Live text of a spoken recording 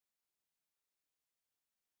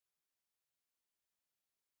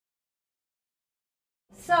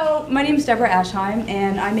So my name is Deborah Aschheim,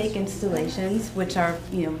 and I make installations, which are,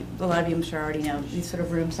 a lot of you I'm sure already know, these sort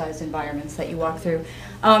of room-sized environments that you walk through.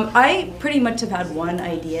 I pretty much have had one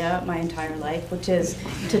idea my entire life, which is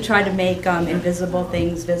to try to make invisible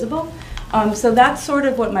things visible. So that's sort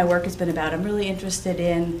of what my work has been about. I'm really interested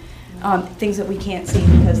in things that we can't see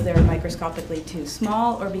because they're microscopically too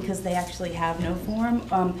small or because they actually have no form,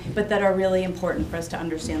 but that are really important for us to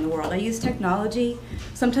understand the world. I use technology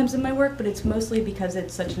sometimes in my work, but it's mostly because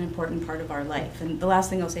it's such an important part of our life. And the last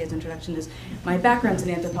thing I'll say as introduction is my background's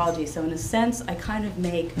in anthropology, so in a sense I kind of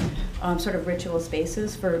make sort of ritual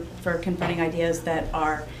spaces for confronting ideas that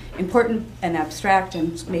are important and abstract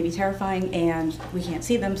and maybe terrifying, and we can't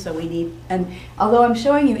see them, so we need, and although I'm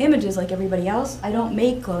showing you images like everybody else, I don't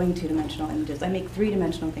make glowing two-dimensional images. I make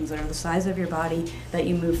three-dimensional things that are the size of your body that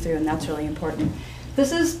you move through, and that's really important.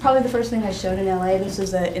 This is probably the first thing I showed in LA. This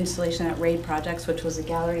is an installation at Raid Projects, which was a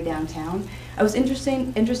gallery downtown. I was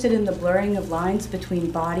interested in the blurring of lines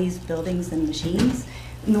between bodies, buildings, and machines,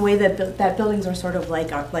 in the way that buildings are sort of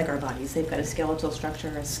like our bodies. They've got a skeletal structure,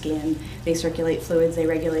 a skin, they circulate fluids, they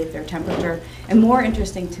regulate their temperature. And more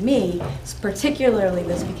interesting to me, particularly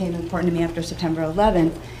this became important to me after September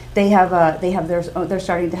 11th, they're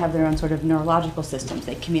starting to have their own sort of neurological systems.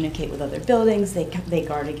 They communicate with other buildings, they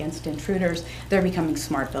guard against intruders, they're becoming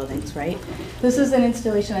smart buildings, right? This is an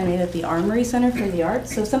installation I made at the Armory Center for the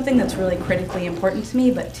Arts. So something that's really critically important to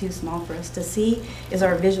me, but too small for us to see, is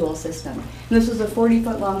our visual system. And this was a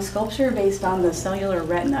 40-foot long sculpture based on the cellular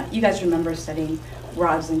retina. You guys remember studying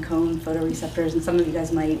rods and cone photoreceptors, and some of you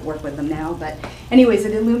guys might work with them now, but anyways,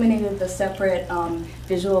 it illuminated the separate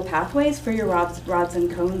visual pathways for your rods and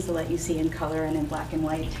cones to let you see in color and in black and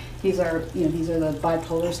white. These are the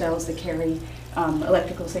bipolar cells that carry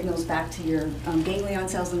electrical signals back to your ganglion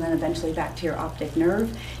cells and then eventually back to your optic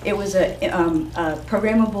nerve. It was a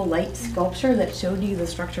programmable light sculpture that showed you the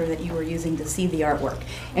structure that you were using to see the artwork.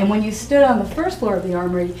 And when you stood on the first floor of the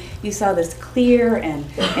Armory, you saw this clear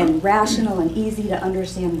and rational and easy to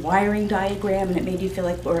understand wiring diagram, and it made you feel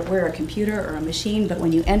like we're a computer or a machine, but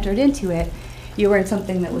when you entered into it, you were in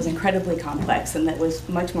something that was incredibly complex and that was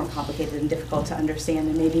much more complicated and difficult to understand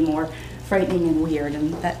and maybe more frightening and weird.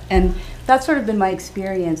 And that's sort of been my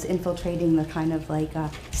experience infiltrating the kind of like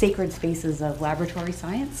sacred spaces of laboratory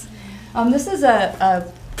science. This is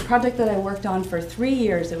a project that I worked on for 3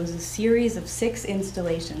 years. It was a series of 6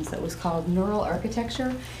 installations that was called Neural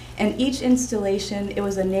Architecture. And each installation, it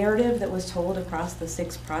was a narrative that was told across the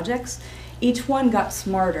 6 projects. Each one got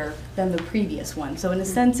smarter than the previous one. So in a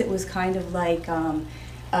sense, it was kind of like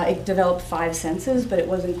it developed 5 senses, but it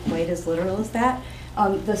wasn't quite as literal as that.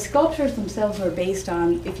 The sculptures themselves were based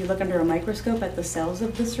on, if you look under a microscope at the cells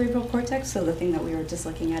of the cerebral cortex, so the thing that we were just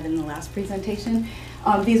looking at in the last presentation.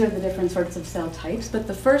 These are the different sorts of cell types, but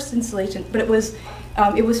the first installation, but it was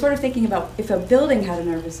sort of thinking about if a building had a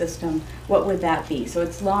nervous system, what would that be? So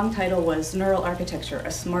its long title was Neural Architecture,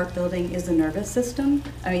 a smart building is a nervous system.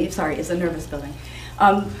 Is a nervous building.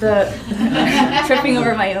 Tripping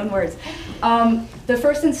over my own words. The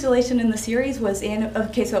first installation in the series was,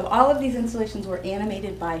 so all of these installations were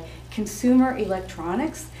animated by consumer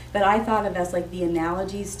electronics that I thought of as like the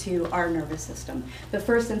analogies to our nervous system. The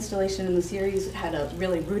first installation in the series had a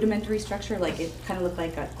really rudimentary structure, like it kind of looked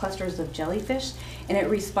like clusters of jellyfish, and it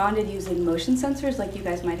responded using motion sensors like you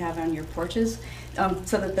guys might have on your porches,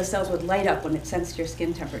 so that the cells would light up when it sensed your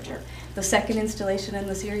skin temperature. The second installation in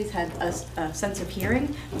the series had a sense of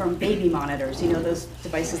hearing from baby monitors, those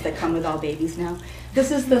devices that come with all babies now.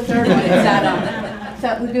 This is the third one. It's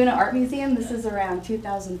at Laguna Art Museum. This is around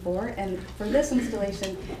 2004, and for this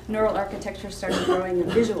installation, Neural Architecture started growing a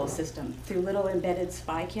visual system through little embedded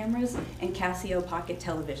spy cameras and Casio pocket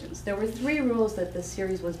televisions. There were 3 rules that this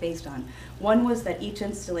series was based on. One was that each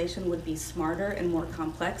installation would be smarter and more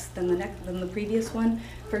complex than the previous one.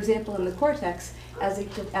 For example, in the cortex, as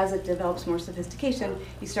it develops more sophistication,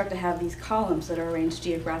 you start to have these columns that are arranged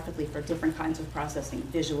geographically for different kinds of processing,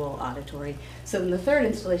 visual, auditory. So in the third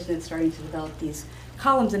installation, it's starting to develop these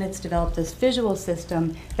columns, and it's developed this visual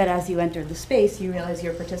system that as you enter the space, you realize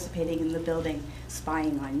you're participating in the building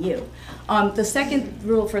spying on you. The second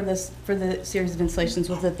rule for the series of installations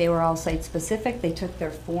was that they were all site-specific. They took their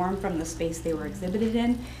form from the space they were exhibited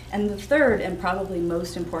in. And the third, and probably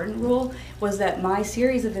most important rule, was that my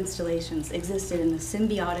series of installations existed in a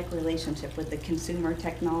symbiotic relationship with the consumer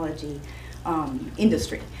technology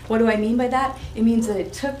industry. What do I mean by that? It means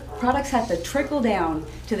that products had to trickle down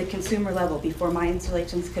to the consumer level before my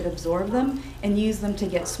installations could absorb them and use them to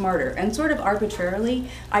get smarter. And sort of arbitrarily,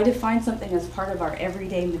 I define something as part of our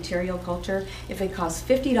everyday material culture if it costs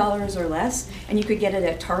 $50 or less, and you could get it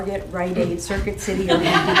at Target, Rite Aid, Circuit City, or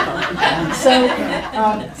Home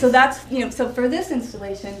Depot. So that's, so for this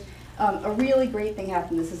installation, a really great thing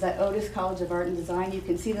happened. This is at Otis College of Art and Design. You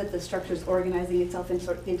can see that the structure is organizing itself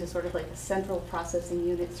into sort of like a central processing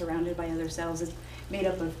unit surrounded by other cells. It's made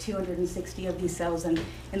up of 260 of these cells. And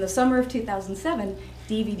in the summer of 2007,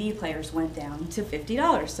 DVD players went down to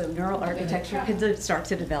 $50. So neural architecture could start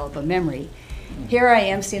to develop a memory. Here I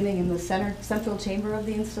am standing in the central chamber of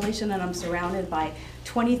the installation, and I'm surrounded by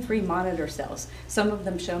 23 monitor cells. Some of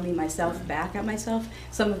them show me myself back at myself.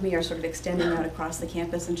 Some of me are sort of extending out across the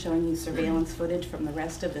campus and showing you surveillance footage from the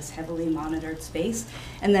rest of this heavily monitored space.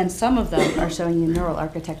 And then some of them are showing you neural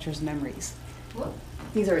architecture's memories.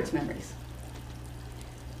 These are its memories.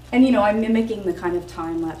 And I'm mimicking the kind of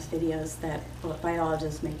time-lapse videos that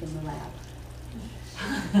biologists make in the lab.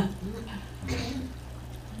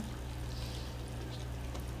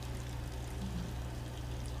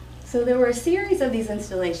 So there were a series of these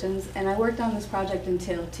installations, and I worked on this project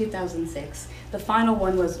until 2006. The final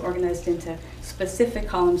one was organized into specific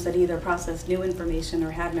columns that either processed new information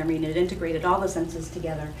or had memory, and it integrated all the senses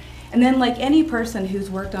together. And then, like any person who's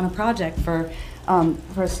worked on a project for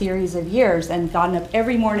a series of years and gotten up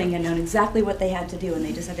every morning and known exactly what they had to do, and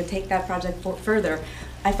they just had to take that project further,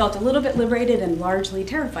 I felt a little bit liberated and largely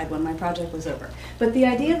terrified when my project was over. But the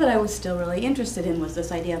idea that I was still really interested in was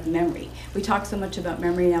this idea of memory. We talk so much about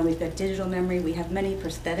memory now. We've got digital memory. We have many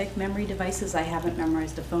prosthetic memory devices. I haven't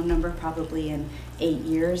memorized a phone number probably in 8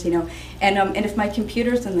 years, And if my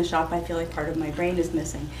computer's in the shop, I feel like part of my brain is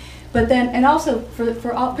missing. But then, and also for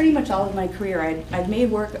pretty much all of my career, I'd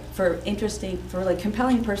made work for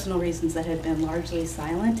compelling personal reasons that had been largely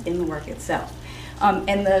silent in the work itself.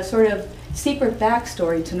 And the sort of secret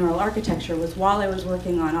backstory to neural architecture was while I was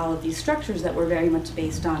working on all of these structures that were very much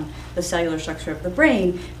based on the cellular structure of the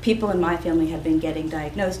brain, people in my family had been getting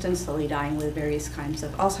diagnosed and slowly dying with various kinds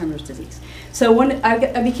of Alzheimer's disease. So when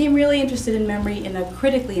I became really interested in memory in a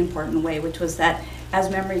critically important way, which was that as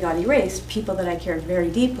memory got erased, people that I cared very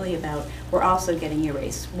deeply about were also getting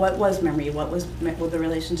erased. What was memory? What was the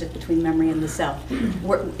relationship between memory and the self?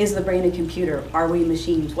 Is the brain a computer? Are we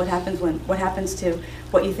machines? What happens to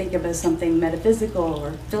what you think of as something metaphysical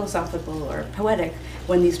or philosophical or poetic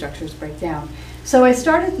when these structures break down? So I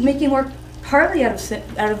started making work partly out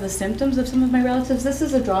of the symptoms of some of my relatives. This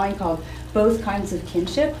is a drawing called Both Kinds of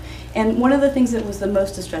Kinship. And one of the things that was the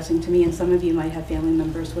most distressing to me, and some of you might have family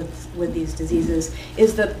members with these diseases,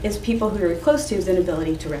 is people who you're close to's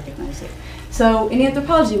inability to recognize you. So in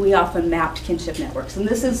anthropology, we often mapped kinship networks. And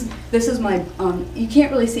this is my, you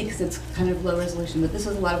can't really see because it's kind of low resolution, but this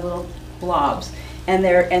is a lot of little blobs. And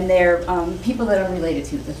they're people that I'm related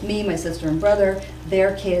to. That's me, my sister and brother,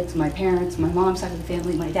 their kids, my parents, my mom's side of the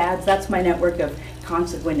family, my dad's. That's my network of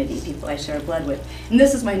consanguinity, people I share blood with. And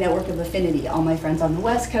this is my network of affinity, all my friends on the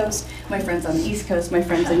West Coast, my friends on the East Coast, my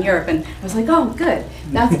friends in Europe. And I was like, oh, good,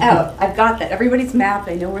 that's out. I've got that. Everybody's mapped.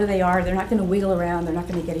 I know where they are. They're not going to wiggle around. They're not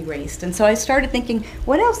going to get erased. And so I started thinking,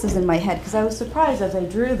 what else is in my head? Because I was surprised as I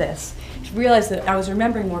drew this to realize that I was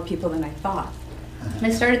remembering more people than I thought. And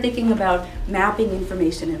I started thinking about mapping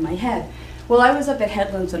information in my head. Well, I was up at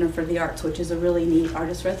Headland Center for the Arts, which is a really neat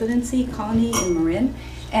artist residency colony in Marin.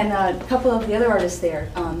 And a couple of the other artists there,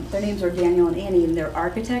 their names are Daniel and Annie, and they're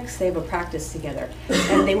architects. They have a practice together.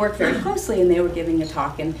 And they work very closely, and they were giving a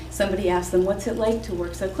talk. And somebody asked them, what's it like to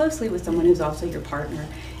work so closely with someone who's also your partner?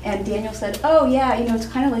 And Daniel said, oh, yeah, it's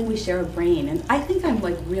kind of like we share a brain. And I think I'm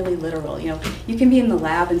like really literal. You can be in the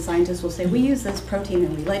lab, and scientists will say, we use this protein,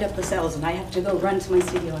 and we light up the cells. And I have to go run to my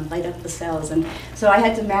studio and light up the cells. And so I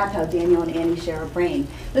had to map how Daniel and Annie share a brain.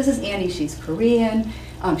 This is Annie. She's Korean.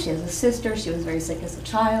 She has a sister. She was very sick as a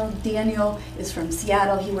child. Daniel is from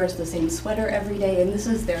Seattle. He wears the same sweater every day, and this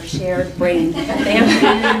is their shared brain.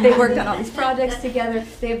 They worked on all these projects together.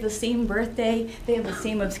 They have the same birthday. They have the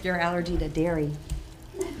same obscure allergy to dairy.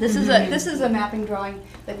 This is a mapping drawing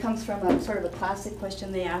that comes from a sort of a classic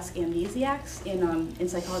question they ask amnesiacs in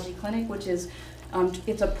psychology clinic, which is,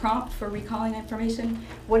 it's a prompt for recalling information.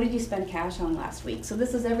 What did you spend cash on last week? So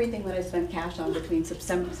this is everything that I spent cash on between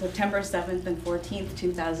September 7th and 14th,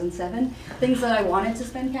 2007. Things that I wanted to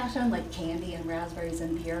spend cash on, like candy and raspberries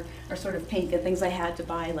and beer, are sort of pink, and things I had to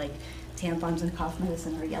buy, like tampons and cough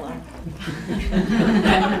medicine are yellow.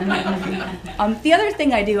 The other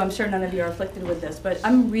thing I do, I'm sure none of you are afflicted with this, but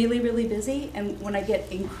I'm really, really busy, and when I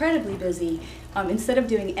get incredibly busy, instead of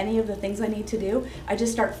doing any of the things I need to do, I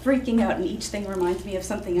just start freaking out, and each thing reminds me of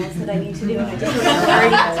something else that I need to do, and I just sort of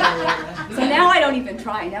worry. So now I don't even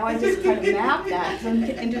try. Now I just kind of map that, because I'm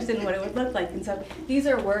interested in what it would look like. And so these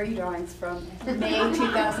are worry drawings from May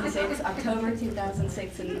 2006, October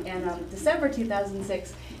 2006, and December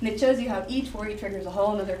 2006, and it shows you how each worry triggers a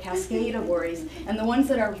whole other cascade of worries. And the ones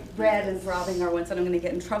that are red and throbbing are ones that I'm going to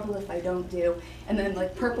get in trouble if I don't do. And then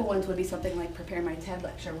like purple ones would be something like prepare my TED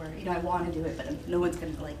lecture, where I want to do it, but no one's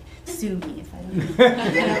going to like sue me if I don't do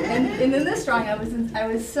it. And in this drawing, I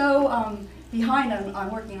was so behind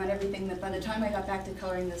on working on everything that by the time I got back to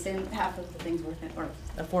coloring this in, half of the things were or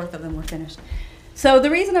a fourth of them were finished. So the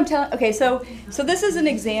reason I'm telling, okay, so this is an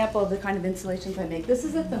example of the kind of installations I make. This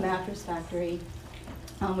is at the Mattress Factory,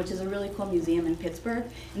 which is a really cool museum in Pittsburgh.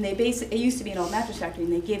 And they it used to be an old mattress factory,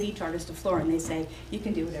 and they give each artist a floor, and they say, you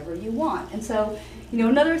can do whatever you want. And so,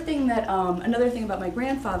 another thing about my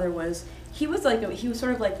grandfather was, he was sort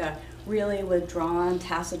of like a really withdrawn,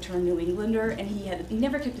 taciturn New Englander, and he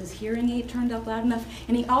never kept his hearing aid turned up loud enough,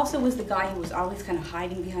 and he also was the guy who was always kind of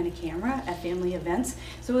hiding behind a camera at family events.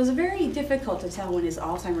 So it was very difficult to tell when his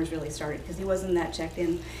Alzheimer's really started, because he wasn't that checked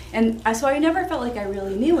in. And so I never felt like I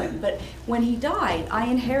really knew him, but when he died, I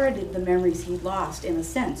inherited the memories he lost in a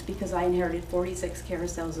sense, because I inherited 46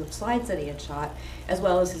 carousels of slides that he had shot, as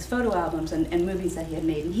well as his photo albums and movies that he had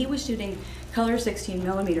made. And he was shooting color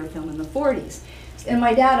 16mm film in the 40s. And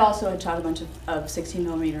my dad also had shot a bunch of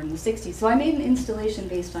 16mm in the 60s. So I made an installation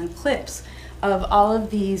based on clips of all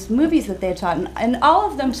of these movies that they had shot. And all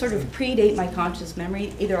of them sort of predate my conscious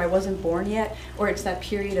memory. Either I wasn't born yet, or it's that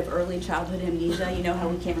period of early childhood amnesia. You know how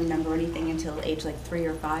we can't remember anything until age like 3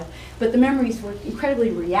 or 5. But the memories were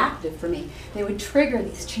incredibly reactive for me. They would trigger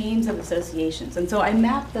these chains of associations. And so I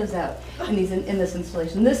mapped those out in this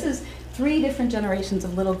installation. This is 3 different generations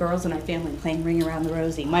of little girls in our family playing Ring Around the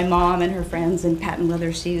Rosie. My mom and her friends in patent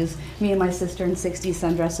leather shoes, me and my sister in 60s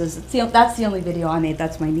sundresses. That's the only video I made.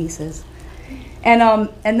 That's my niece's.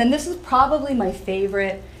 And then this is probably my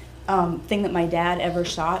favorite thing that my dad ever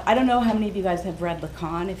shot. I don't know how many of you guys have read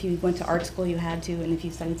Lacan. If you went to art school, you had to, and if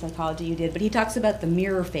you studied psychology, you did. But he talks about the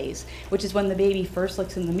mirror phase, which is when the baby first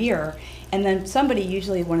looks in the mirror, and then somebody,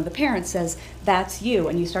 usually one of the parents, says, that's you,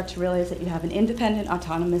 and you start to realize that you have an independent,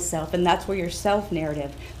 autonomous self, and that's where your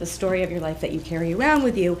self-narrative, the story of your life that you carry around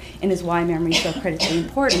with you, and is why memory is so critically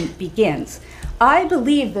important, begins. I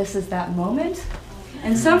believe this is that moment,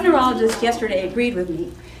 and some neurologists yesterday agreed with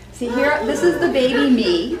me. See here, this is the baby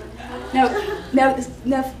me.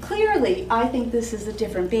 Now, clearly, I think this is a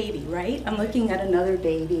different baby, right? I'm looking at another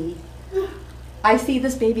baby. I see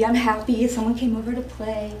this baby, I'm happy, someone came over to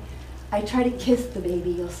play. I try to kiss the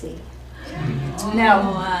baby, you'll see. Now,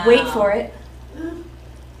 wow. Wait for it.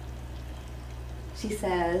 She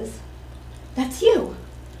says, that's you.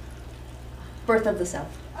 Birth of the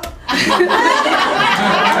self.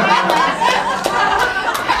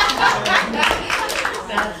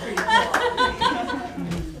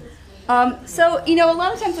 So, a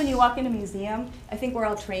lot of times when you walk in a museum, I think we're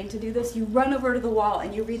all trained to do this, you run over to the wall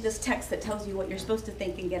and you read this text that tells you what you're supposed to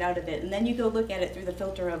think and get out of it, and then you go look at it through the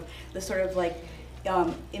filter of the sort of like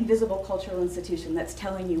invisible cultural institution that's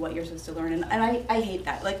telling you what you're supposed to learn, and I hate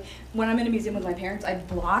that. Like, when I'm in a museum with my parents, I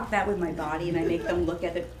block that with my body and I make them look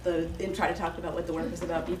at it and try to talk about what the work is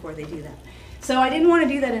about before they do that. So I didn't want to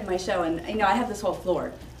do that in my show, and I have this whole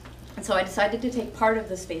floor. And so I decided to take part of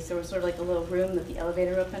the space. There was sort of like a little room that the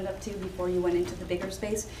elevator opened up to before you went into the bigger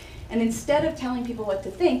space. And instead of telling people what to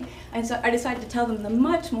think, I decided to tell them the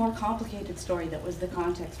much more complicated story that was the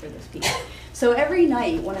context for this piece. So every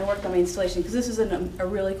night when I worked on my installation, because this is a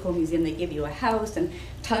really cool museum, they give you a house and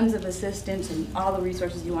tons of assistants and all the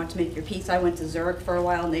resources you want to make your piece. I went to Zurich for a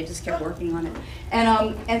while and they just kept working on it.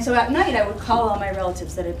 And so at night I would call all my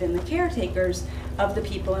relatives that had been the caretakers of the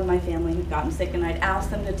people in my family who'd gotten sick, and I'd ask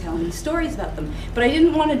them to tell me stories about them. But I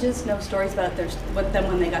didn't want to just know stories about them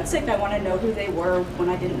when they got sick. I wanted to know who they were when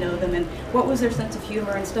I didn't know them, and what was their sense of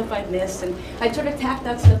humor and stuff I'd missed. And I'd sort of tack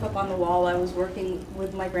that stuff up on the wall. I was working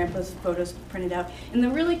with my grandpa's photos printed out. And the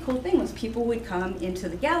really cool thing was people would come into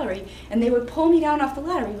the gallery and they would pull me down off the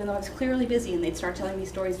ladder even though I was clearly busy, and they'd start telling me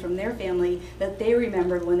stories from their family that they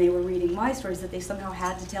remembered when they were reading my stories that they somehow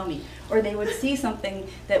had to tell me. Or they would see something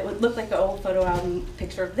that would look like an old photo album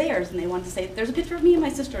picture of theirs, and they wanted to say, there's a picture of me and my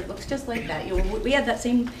sister, it looks just like that. We had that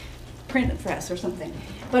same print press or something.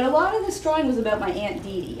 But a lot of this drawing was about my Aunt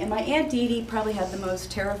Dee Dee, and my Aunt Dee Dee probably had the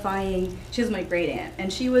most terrifying, she was my great aunt,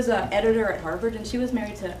 and she was an editor at Harvard, and she was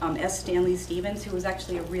married to S. Stanley Stevens, who was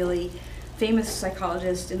actually a really famous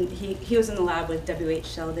psychologist, and he was in the lab with W.H.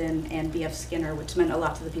 Sheldon and B.F. Skinner, which meant a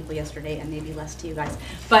lot to the people yesterday and maybe less to you guys.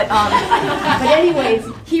 But anyways,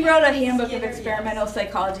 he wrote a handbook of experimental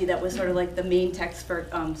psychology that was sort of like the main text for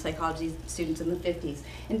psychology students in the 50s.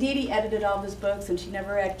 And Dee Dee edited all of his books, and she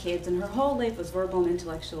never had kids, and her whole life was verbal and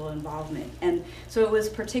intellectual involvement. And so it was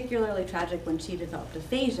particularly tragic when she developed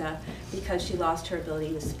aphasia because she lost her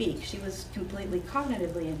ability to speak. She was completely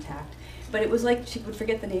cognitively intact. But it was like she would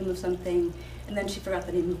forget the name of something, and then she forgot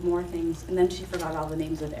the name of more things, and then she forgot all the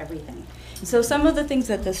names of everything. So some of the things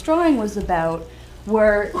that this drawing was about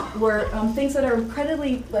were things that are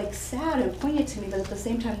incredibly sad and poignant to me, but at the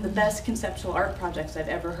same time the best conceptual art projects I've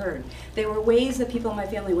ever heard. They were ways that people in my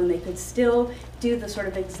family, when they could still do the sort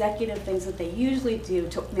of executive things that they usually do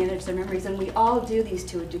to manage their memories, and we all do these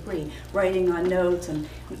to a degree, writing on notes and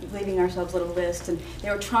leaving ourselves little lists, and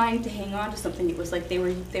they were trying to hang on to something. It was like they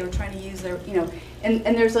were trying to use their, and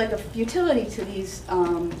there's like a futility to these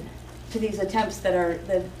attempts that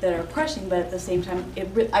are crushing, but at the same time,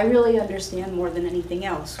 I really understand more than anything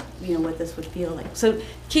else, what this would feel like. So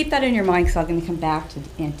keep that in your mind, because I'm going to come back to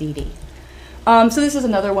Aunt Dee Dee. So this is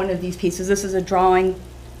another one of these pieces. This is a drawing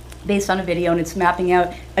based on a video, and it's mapping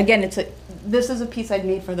out. Again, this is a piece I'd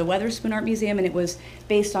made for the Weatherspoon Art Museum, and it was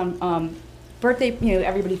based on birthday,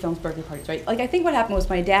 everybody films birthday parties, right? I think what happened was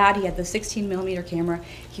my dad, he had the 16mm camera.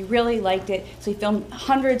 He really liked it, so he filmed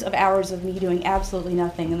hundreds of hours of me doing absolutely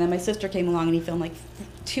nothing. And then my sister came along, and he filmed like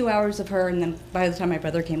 2 hours of her, and then by the time my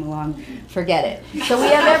brother came along, forget it. So we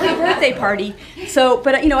have every birthday party.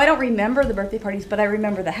 But I don't remember the birthday parties, but I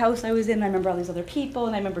remember the house I was in. I remember all these other people,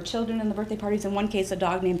 and I remember children in the birthday parties. In one case, a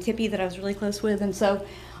dog named Tippy that I was really close with. And so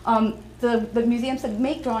the museum said,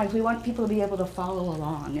 make drawings. We want people to be able to follow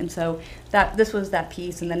along. And so this was that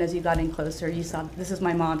piece. And then as you got in closer, you saw, this is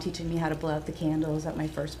my mom teaching me how to blow out the candles at my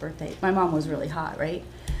first birthday. My mom was really hot, right?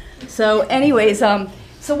 So anyways,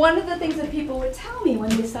 so one of the things that people would tell me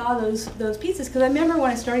when they saw those pieces, because I remember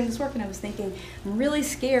when I started this work and I was thinking, I'm really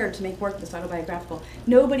scared to make work that's autobiographical.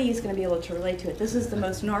 Nobody is going to be able to relate to it. This is the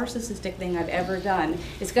most narcissistic thing I've ever done.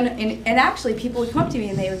 It's going to, and actually people would come up to me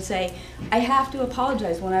and they would say, I have to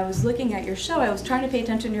apologize. When I was looking at your show, I was trying to pay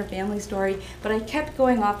attention to your family story, but I kept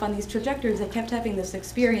going off on these trajectories. I kept having this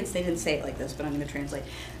experience, they didn't say it like this, but I'm going to translate,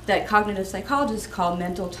 that cognitive psychologists call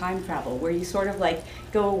mental time travel, where you sort of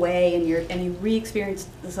go away and you re-experience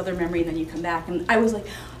this other memory and then you come back. And I was like,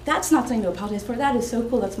 that's not something to apologize for. That is so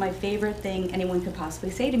cool. That's my favorite thing anyone could possibly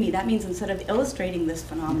say to me. That means instead of illustrating this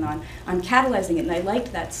phenomenon, I'm catalyzing it. And I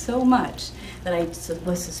liked that so much that I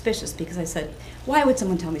was suspicious, because I said, why would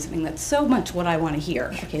someone tell me something that's so much what I want to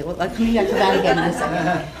hear? Okay, well, coming back to that again in a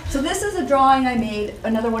second. So this is a drawing I made,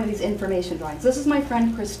 another one of these information drawings. This is my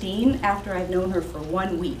friend Christine after I've known her for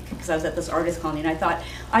 1 week, because I was at this artist colony, and I thought,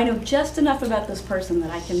 I know just enough about this person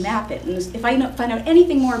that I can map it. And if I find out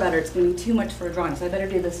anything more about her, it's going to be too much for a drawing, so I better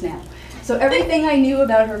do this now. So everything I knew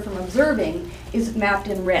about her from observing is mapped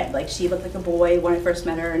in red. Like, she looked like a boy when I first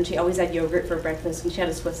met her, and she always had yogurt for breakfast, and she had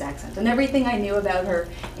a Swiss accent. And everything I knew about her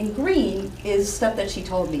in green is stuff that she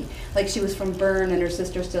told me. Like, she was from Bern, and her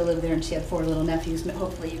sister still lived there, and she had 4 little nephews.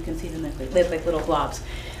 Hopefully you can see them, they live like little blobs.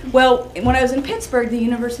 Well, when I was in Pittsburgh, the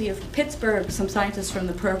University of Pittsburgh, some scientists from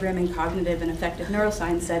the program in cognitive and affective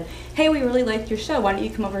neuroscience said, hey, we really liked your show. Why don't you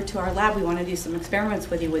come over to our lab? We want to do some experiments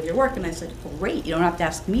with you with your work. And I said, great, you don't have to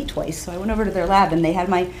ask me twice. So I went over to their lab, and they had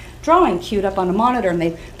my drawing queued up on a monitor, and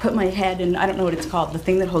they put my head in, I don't know what it's called, the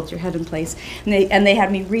thing that holds your head in place, and they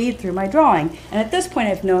had me read through my drawing. And at this point,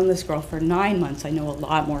 I've known this girl for 9 months. I know a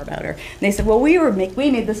lot more about her. And they said, well, we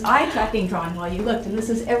made this eye-tracking drawing while you looked, and this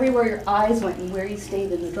is everywhere your eyes went and where you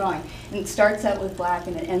stayed in the drawing. And it starts out with black,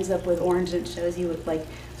 and it ends up with orange, and it shows you with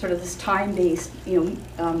sort of this time-based,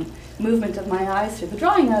 movement of my eyes through the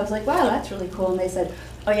drawing. And I was like, wow, that's really cool. And they said,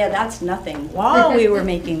 oh yeah, that's nothing. While we were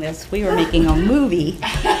making this, we were making a movie.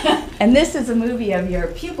 And this is a movie of your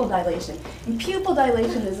pupil dilation. And pupil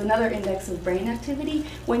dilation is another index of brain activity.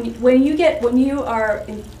 When you are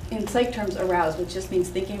in psych terms aroused, which just means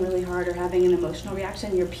thinking really hard or having an emotional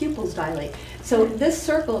reaction, your pupils dilate. So this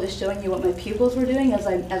circle is showing you what my pupils were doing as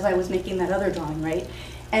I was making that other drawing, right?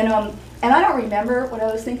 And And I don't remember what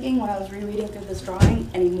I was thinking when I was rereading through this drawing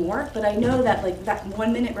anymore, but I know that like that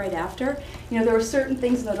 1 minute right after, you know, there were certain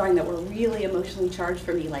things in the drawing that were really emotionally charged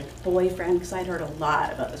for me, like boyfriend, because I'd heard a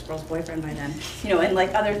lot about this girl's boyfriend by then, you know, and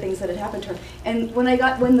like other things that had happened to her. And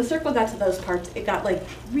when the circle got to those parts, it got like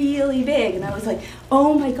really big, and I was like,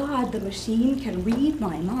 oh my God, the machine can read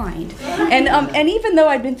my mind. And even though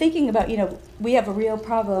I'd been thinking about, you know, we have a real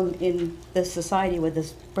problem in this society with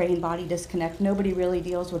this brain-body disconnect. Nobody really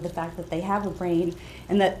deals with the fact that they have a brain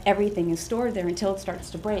and that everything is stored there until it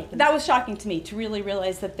starts to break. That was shocking to me, to really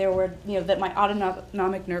realize that there were, you know, that my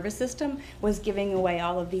autonomic nervous system was giving away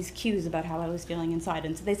all of these cues about how I was feeling inside.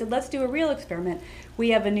 And so they said, let's do a real experiment. We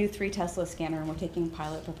have a new 3 Tesla scanner and we're taking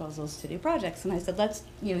pilot proposals to do projects. And I said, let's,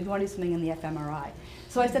 you know, you want to do something in the fMRI.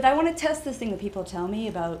 So I said, I want to test this thing that people tell me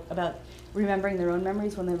about remembering their own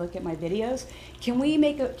memories when they look at my videos. Can we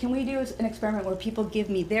do an experiment where people give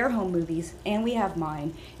me their home movies and we have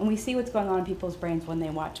mine, and we see what's going on in people's brains when they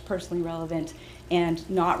watch personally relevant and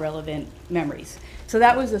not relevant memories? So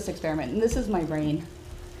that was this experiment, and this is my brain.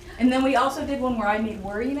 And then we also did one where I made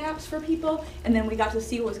worry maps for people, and then we got to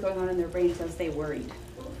see what was going on in their brains as they worried.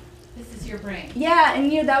 This is your brain. Yeah,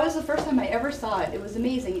 and you know, that was the first time I ever saw it. It was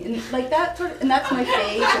amazing, and like that sort of, and that's my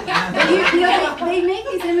face. And you know, they make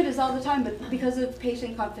these images all the time, but because of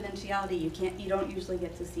patient confidentiality, you don't usually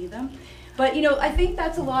get to see them. But you know, I think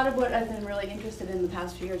that's a lot of what I've been really interested in the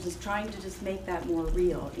past few years, is trying to just make that more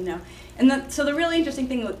real, you know. And so the really interesting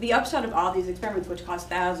thing, the upshot of all these experiments, which cost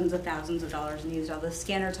thousands of dollars and used all the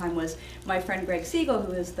scanner time, was my friend Greg Siegel,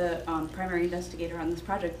 who is the primary investigator on this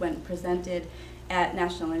project, went and presented at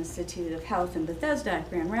National Institute of Health in Bethesda at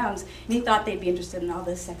Grand Rounds, and he thought they'd be interested in all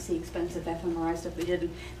this sexy, expensive fMRI stuff we did.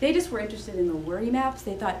 And they just were interested in the worry maps.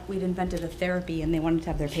 They thought we'd invented a therapy, and they wanted to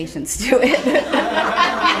have their patients do it.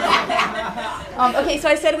 Okay, so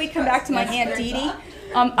I said we'd come back to my Aunt Dee Dee.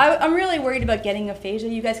 I'm really worried about getting aphasia.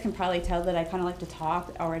 You guys can probably tell that I kind of like to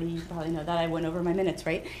talk already. You probably know that. I went over my minutes,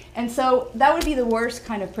 right? And so that would be the worst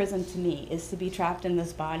kind of prison to me, is to be trapped in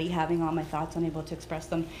this body, having all my thoughts unable to express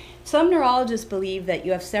them. Some neurologists believe that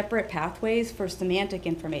you have separate pathways for semantic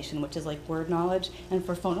information, which is like word knowledge, and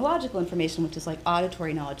for phonological information, which is like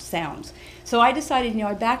auditory knowledge, sounds. So I decided, you know,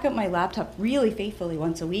 I back up my laptop really faithfully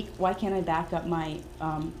once a week. Why can't I back up my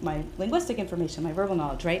linguistic information, my verbal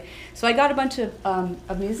knowledge, right? So I got a bunch of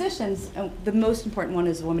musicians, the most important one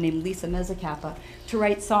is a woman named Lisa Mezzacappa, to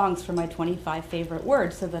write songs for my 25 favorite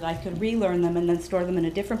words so that I could relearn them and then store them in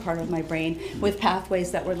a different part of my brain with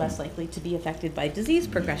pathways that were less likely to be affected by disease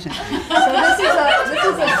progression. So this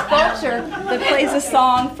is a sculpture that plays a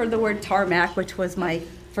song for the word tarmac, which was my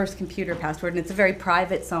first computer password, and it's a very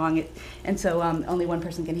private song, and so only one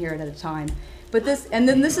person can hear it at a time. But this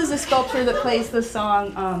is a sculpture that plays the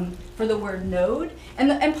song for the word node.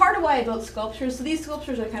 And part of why I built sculptures, so these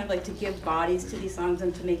sculptures are kind of like to give bodies to these songs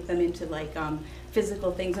and to make them into like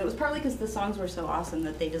physical things. And it was partly because the songs were so awesome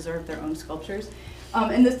that they deserved their own sculptures.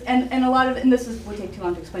 And a lot of it, and this would take too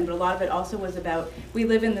long to explain, but a lot of it also was about, we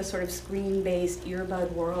live in this sort of screen-based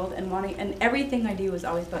earbud world, and everything I do is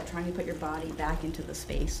always about trying to put your body back into the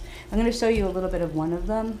space. I'm going to show you a little bit of one of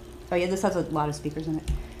them. Oh yeah, this has a lot of speakers in it.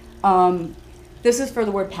 This is for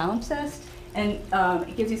the word palimpsest, and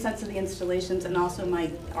it gives you a sense of the installations, and also my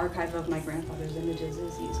archive of my grandfather's images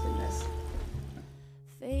is used in this.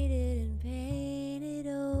 Faded and painted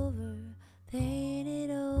over, painted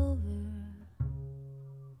over.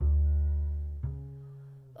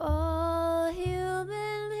 All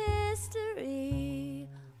human history,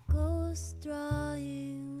 ghost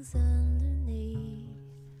drawings underneath.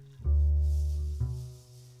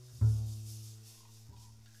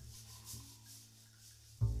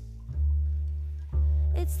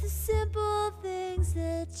 It's the simple things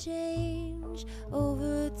that change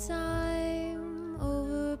over time,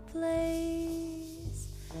 over place.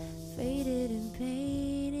 Faded and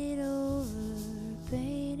painted over,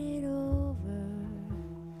 painted over.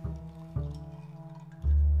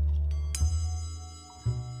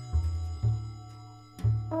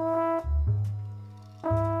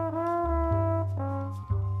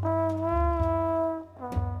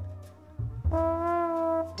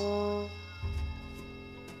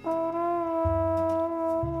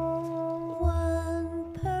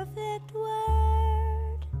 One perfect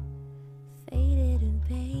word, faded and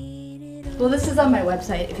painted. Well, this is on my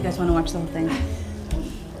website if you guys want to watch the whole thing.